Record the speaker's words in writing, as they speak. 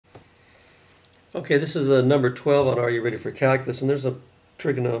Okay, this is number 12 on Are You Ready for Calculus? And there's a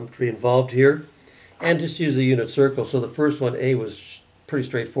trigonometry involved here. And just use the unit circle. So the first one, A, was pretty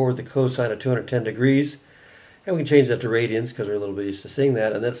straightforward, the cosine of 210 degrees. And we can change that to radians because we're a little bit used to seeing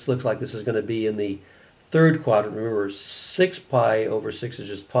that. And this looks like this is going to be in the third quadrant. Remember, 6 pi over 6 is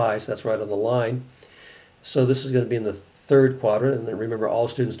just pi, so that's right on the line. So this is going to be in the third quadrant. And then remember, all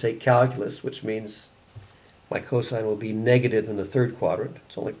students take calculus, which means my cosine will be negative in the third quadrant.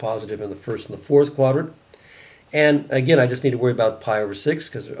 It's only positive in the first and the fourth quadrant. And again, I just need to worry about pi over 6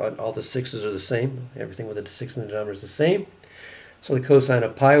 because all the 6's are the same. Everything with a 6 in the denominator is the same. So the cosine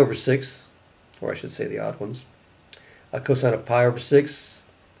of pi over 6, or I should say the odd ones, a cosine of pi over 6,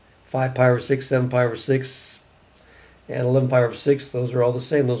 5 pi over 6, 7 pi over 6, and 11 pi over 6, those are all the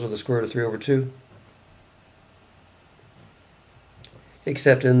same. Those are the square root of 3 over 2.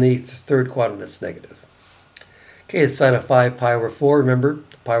 Except in the third quadrant it's negative. Okay, the sine of 5 pi over 4, remember,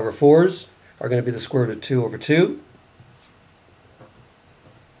 the pi over 4's are going to be the square root of 2 over 2.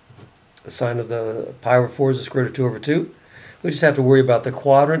 The sine of the pi over 4 is the square root of 2 over 2. We just have to worry about the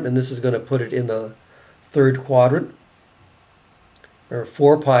quadrant, and this is going to put it in the third quadrant. Or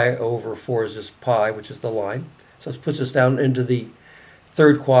 4 pi over 4 is just pi, which is the line. So it puts us down into the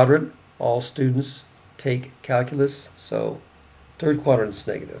third quadrant. All students take calculus, so third quadrant is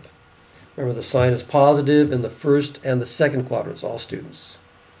negative. Remember, the sign is positive in the first and the second quadrants, all students.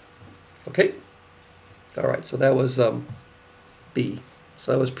 Okay? All right, so that was B.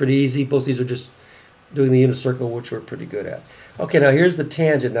 So that was pretty easy. Both these are just doing the unit circle, which we're pretty good at. Okay, now here's the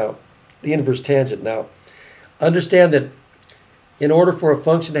tangent now, the inverse tangent. Now, understand that in order for a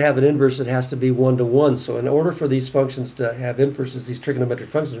function to have an inverse, it has to be 1 to 1. So in order for these functions to have inverses, these trigonometric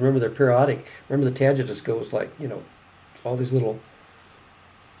functions, remember they're periodic. Remember the tangent just goes like, you know, all these little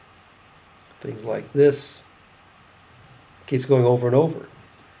things like this, keeps going over and over,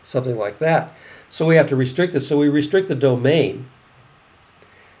 something like that. So we have to restrict this. So we restrict the domain,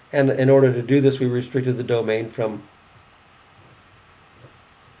 and in order to do this, we restricted the domain from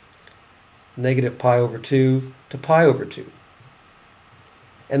negative pi over 2 to pi over 2.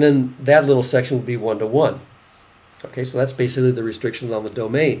 And then that little section would be 1 to 1. Okay, so that's basically the restrictions on the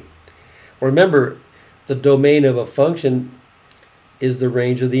domain. Remember, the domain of a function is the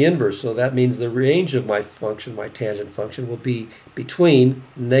range of the inverse. So that means the range of my function, my tangent function, will be between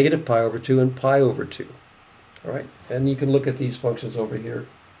negative pi over 2 and pi over 2. All right, and you can look at these functions over here.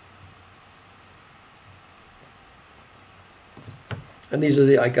 And these are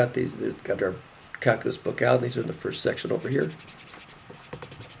the, I got these, got our calculus book out, and these are in the first section over here.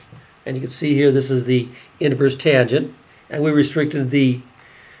 And you can see here, this is the inverse tangent, and we restricted the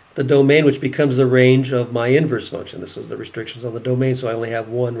domain, which becomes the range of my inverse function. This was the restrictions on the domain, so I only have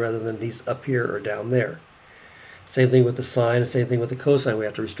one rather than these up here or down there. Same thing with the sine, same thing with the cosine. We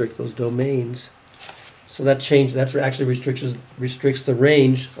have to restrict those domains. So that actually restricts the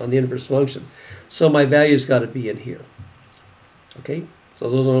range on the inverse function. So my value's got to be in here. Okay,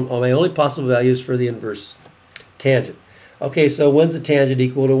 so those are my only possible values for the inverse tangent. Okay, so when's the tangent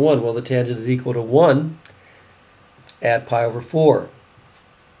equal to 1? Well, the tangent is equal to 1 at pi over 4.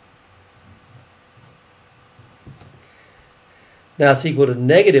 Now it's equal to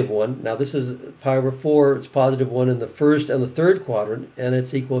negative 1. Now this is pi over 4. It's positive 1 in the first and the third quadrant, and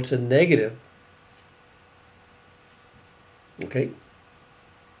it's equal to negative, okay,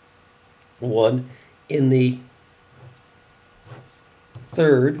 1 in the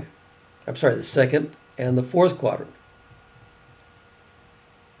the second and the fourth quadrant.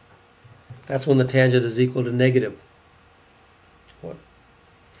 That's when the tangent is equal to negative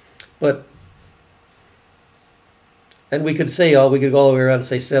 1. And we could say, we could go all the way around and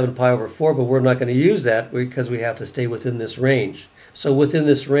say 7 pi over 4, but we're not going to use that because we have to stay within this range. So within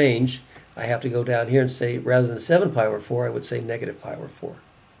this range, I have to go down here and say, rather than 7 pi over 4, I would say negative pi over 4.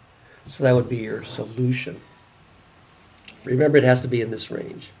 So that would be your solution. Remember, it has to be in this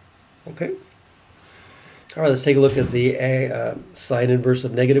range. Okay? All right, let's take a look at the sine inverse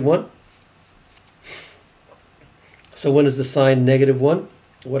of negative 1. So when is the sine negative 1?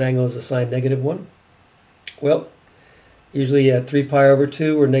 What angle is the sine negative 1? Well, usually at 3 pi over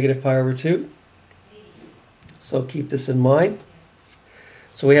 2 or negative pi over 2. So keep this in mind.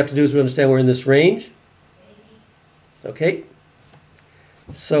 So what we have to do is we understand we're in this range. Okay?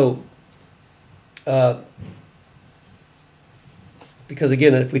 So, because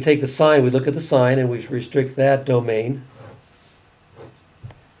again, if we take the sine, we look at the sine and we restrict that domain.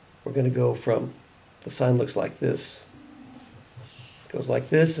 We're going to go from, the sine looks like this. Goes like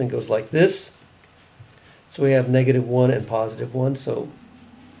this and goes like this. So we have negative 1 and positive 1. So,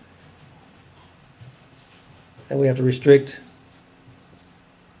 and we have to restrict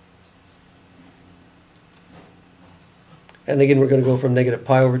And again, we're going to go from negative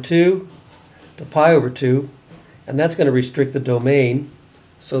pi over 2 to pi over 2, and that's going to restrict the domain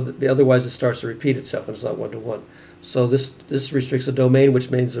so that otherwise it starts to repeat itself and it's not one-to-one. So this restricts the domain,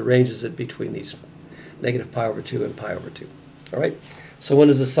 which means the range is in between these negative pi over 2 and pi over 2. All right? So when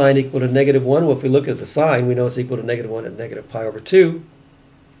is the sign equal to negative 1? Well, if we look at the sign, we know it's equal to negative 1 at negative pi over 2.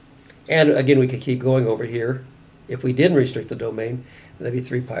 And again, we could keep going over here. If we didn't restrict the domain, that'd be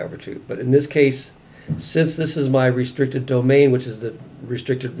 3 pi over 2. But in this case, since this is my restricted domain, which is the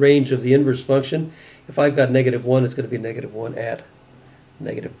restricted range of the inverse function, if I've got negative 1, it's going to be negative 1 at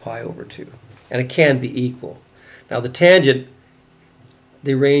negative pi over 2. And it can be equal. Now the tangent,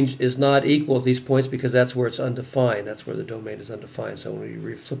 the range is not equal at these points because that's where it's undefined. That's where the domain is undefined. So when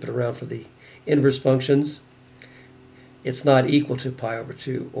we flip it around for the inverse functions, it's not equal to pi over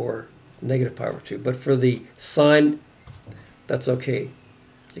 2 or negative pi over 2. But for the sine, that's okay.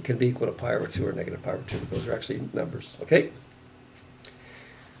 It can be equal to pi over 2 or negative pi over 2. Those are actually numbers. Okay?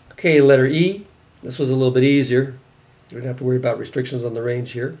 Okay, letter E. This was a little bit easier. We don't have to worry about restrictions on the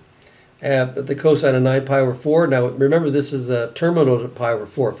range here. But the cosine of 9 pi over 4. Now remember, this is a terminal to pi over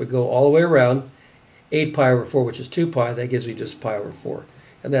 4. If we go all the way around, 8 pi over 4, which is 2 pi, that gives me just pi over 4.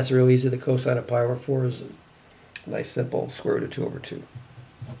 And that's real easy. The cosine of pi over 4 is a nice simple square root of 2 over 2.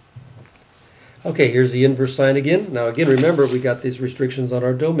 Okay, here's the inverse sign again. Now again, remember, we got these restrictions on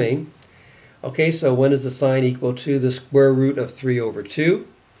our domain. Okay, so when is the sign equal to the square root of 3 over 2?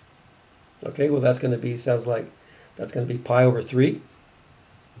 Okay, well that's going to be, sounds like that's going to be pi over 3.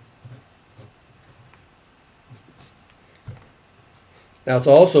 Now it's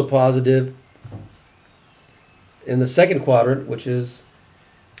also positive in the second quadrant, which is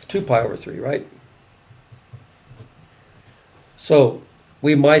 2 pi over 3, right? So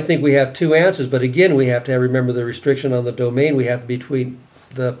we might think we have two answers, but again, we have to remember the restriction on the domain. We have between,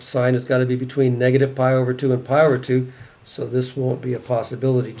 the sign has got to be between negative pi over 2 and pi over 2, so this won't be a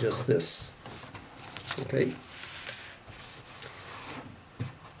possibility, just this. Okay.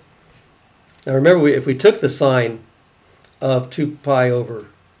 Now remember, if we took the sign of 2 pi over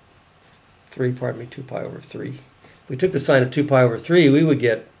 3, 2 pi over 3. If we took the sign of 2 pi over 3, we would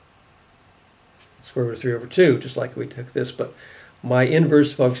get square root of 3 over 2, just like we took this. But my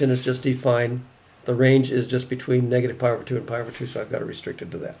inverse function is just defined. The range is just between negative pi over 2 and pi over 2, so I've got it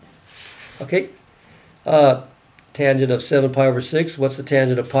restricted to that. Okay. Tangent of 7 pi over 6. What's the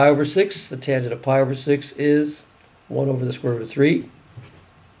tangent of pi over 6? The tangent of pi over 6 is 1 over the square root of 3.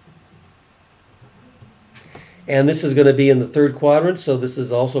 And this is going to be in the third quadrant, so this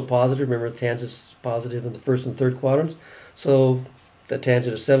is also positive. Remember, the tangent is positive in the first and third quadrants. So the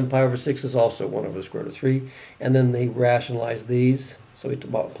tangent of 7 pi over 6 is also 1 over the square root of 3. And then they rationalize these. So we have to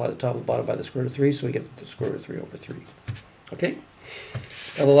multiply the top and bottom by the square root of 3, so we get the square root of 3 over 3. Okay?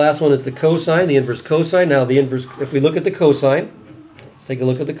 Now the last one is the cosine, the inverse cosine. Now the inverse, if we look at the cosine, let's take a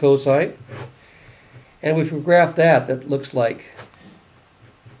look at the cosine. And if we graph that, that looks like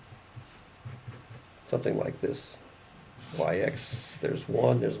something like this. Yx, there's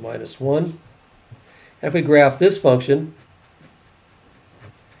 1, there's minus 1. And if we graph this function,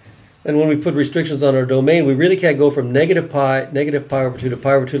 then when we put restrictions on our domain, we really can't go from negative pi over 2 to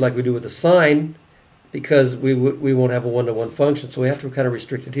pi over 2 like we do with the sine, because we won't have a one-to-one function. So we have to kind of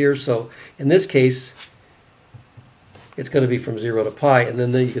restrict it here. So in this case, it's going to be from 0 to pi. And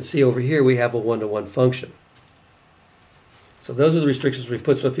then you can see over here we have a one-to-one function. So those are the restrictions we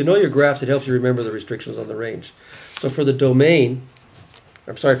put. So if you know your graphs, it helps you remember the restrictions on the range. So for the domain,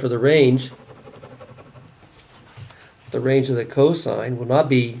 I'm sorry, for the range of the cosine will not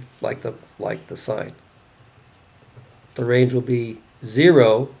be like the sine. The range will be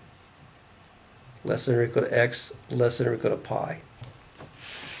 0 less than or equal to x less than or equal to pi.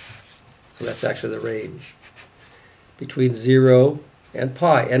 So that's actually the range between 0 and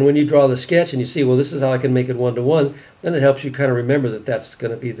pi. And when you draw the sketch and you see, well, this is how I can make it one-to-one, then it helps you kind of remember that that's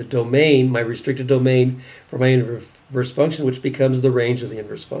going to be the domain, my restricted domain for my inverse function, which becomes the range of the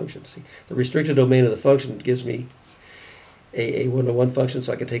inverse function. See, the restricted domain of the function gives me a one-to-one function,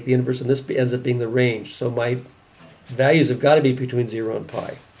 so I can take the inverse, and this ends up being the range. So my values have got to be between 0 and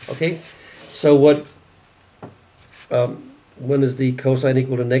pi. Okay? So when is the cosine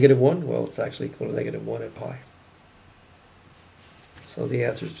equal to negative 1? Well, it's actually equal to negative 1 at pi. So the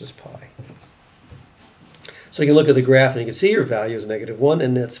answer is just pi. So you can look at the graph and you can see your value is negative 1,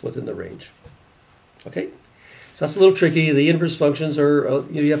 and that's within the range. Okay? So that's a little tricky. The inverse functions are,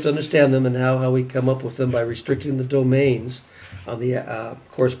 you have to understand them and how we come up with them by restricting the domains on the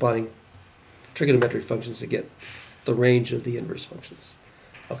corresponding trigonometric functions to get the range of the inverse functions.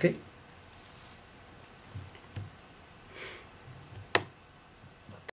 Okay?